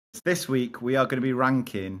This week we are going to be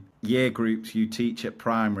ranking year groups you teach at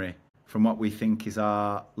primary from what we think is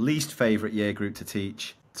our least favourite year group to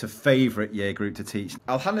teach to favourite year group to teach.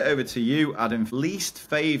 I'll hand it over to you, Adam. Least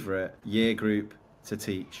favourite year group to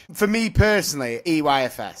teach. For me personally,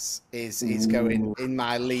 EYFS is going in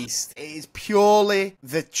my least. It is purely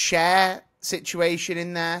the chair situation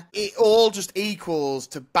in there. It all just equals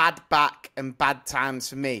to bad back and bad times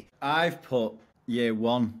for me. I've put year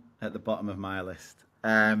one at the bottom of my list.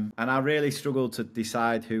 And I really struggled to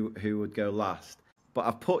decide who would go last. But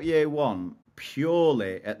I've put year one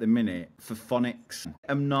purely at the minute for phonics.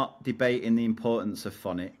 I'm not debating the importance of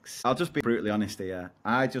phonics. I'll just be brutally honest here.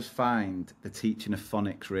 I just find the teaching of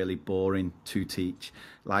phonics really boring to teach.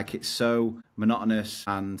 Like, it's so monotonous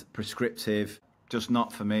and prescriptive. Just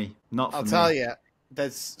not for me. Not for me. I'll tell you,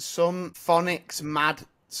 there's some phonics mad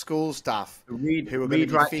school staff who are going to be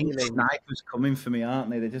feeling snipers coming for me, aren't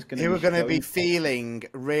they? They're just going to who are going to be feeling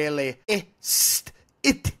really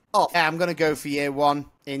off. I'm going to go for year one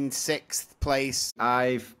in 6th place.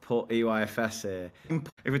 I've put EYFS here.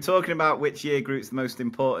 If we're talking about which year group's the most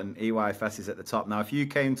important, EYFS is at the top. Now, if you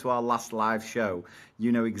came to our last live show,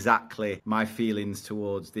 you know exactly my feelings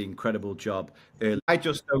towards the incredible job early. I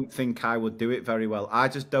just don't think I would do it very well. I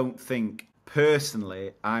just don't think,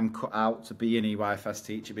 personally, I'm cut out to be an EYFS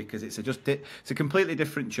teacher because it's a completely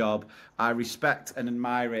different job. I respect and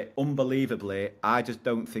admire it unbelievably. I just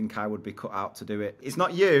don't think I would be cut out to do it. It's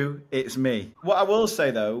not you, it's me. What I will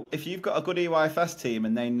say though, if you've got a good EYFS team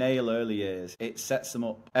and they nail early years, it sets them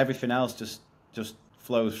up. Everything else just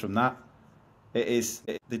flows from that. They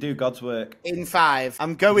do God's work. In 5,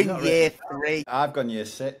 I'm going year 3. I've gone year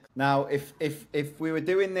 6. Now, if we were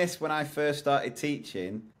doing this when I first started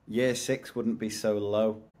teaching, year 6 wouldn't be so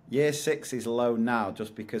low. Year 6 is low now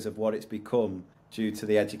just because of what it's become due to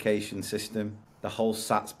the education system, the whole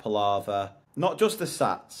SATs palaver. Not just the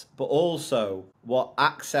SATs, but also what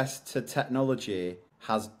access to technology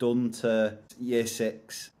has done to year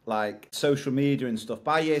 6, like social media and stuff.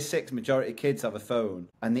 By year 6, majority of kids have a phone,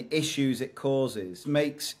 and the issues it causes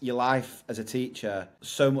makes your life as a teacher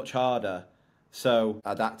so much harder. So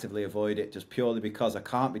I'd actively avoid it just purely because I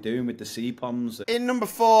can't be doing with the CPOMs. In number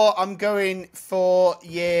 4, I'm going for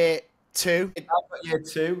year 2. I've got year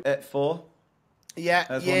 2 at 4. Yeah,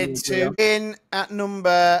 that's year 2. In at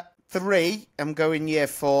number 3, I'm going year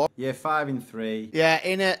 4. Year 5 in 3. Yeah,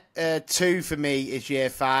 in at 2 for me is year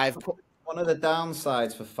 5. One of the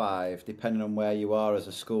downsides for 5, depending on where you are as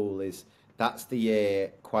a school, is that's the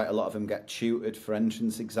year quite a lot of them get tutored for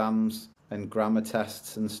entrance exams and grammar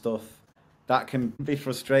tests and stuff. That can be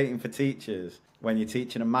frustrating for teachers when you're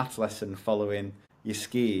teaching a math lesson following your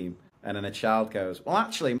scheme and then a child goes, well,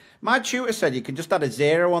 actually, my tutor said you can just add a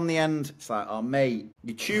 0 on the end. It's like, oh, mate,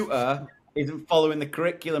 your tutor isn't following the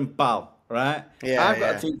curriculum, pal, right? Yeah, I've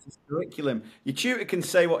got to teach this curriculum. Your tutor can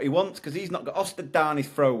say what he wants because he's not got Ofsted down his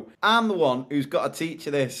throat. I'm the one who's got to teach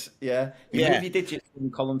you this, yeah? You move your digits from the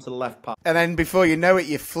column to the left, pal. And then before you know it,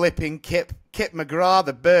 you're flipping Kip McGrath,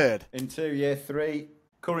 the bird. Into year 3.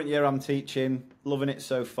 Current year I'm teaching, loving it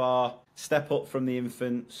so far. Step up from the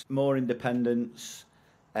infants, more independence,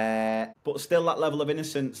 but still that level of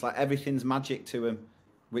innocence, like everything's magic to them,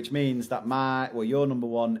 which means that your number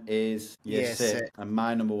 1 is year 6 and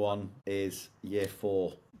my number 1 is year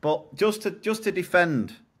 4. But just to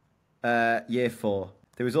defend year 4,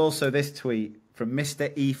 there was also this tweet from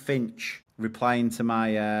Mr. E. Finch replying to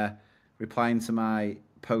my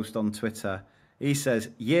post on Twitter. He says,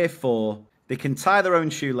 year 4, they can tie their own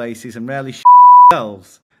shoelaces and rarely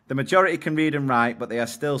themselves. The majority can read and write, but they are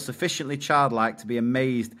still sufficiently childlike to be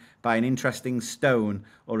amazed by an interesting stone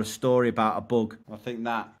or a story about a bug. I think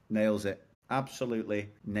that nails it. Absolutely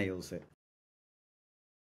nails it.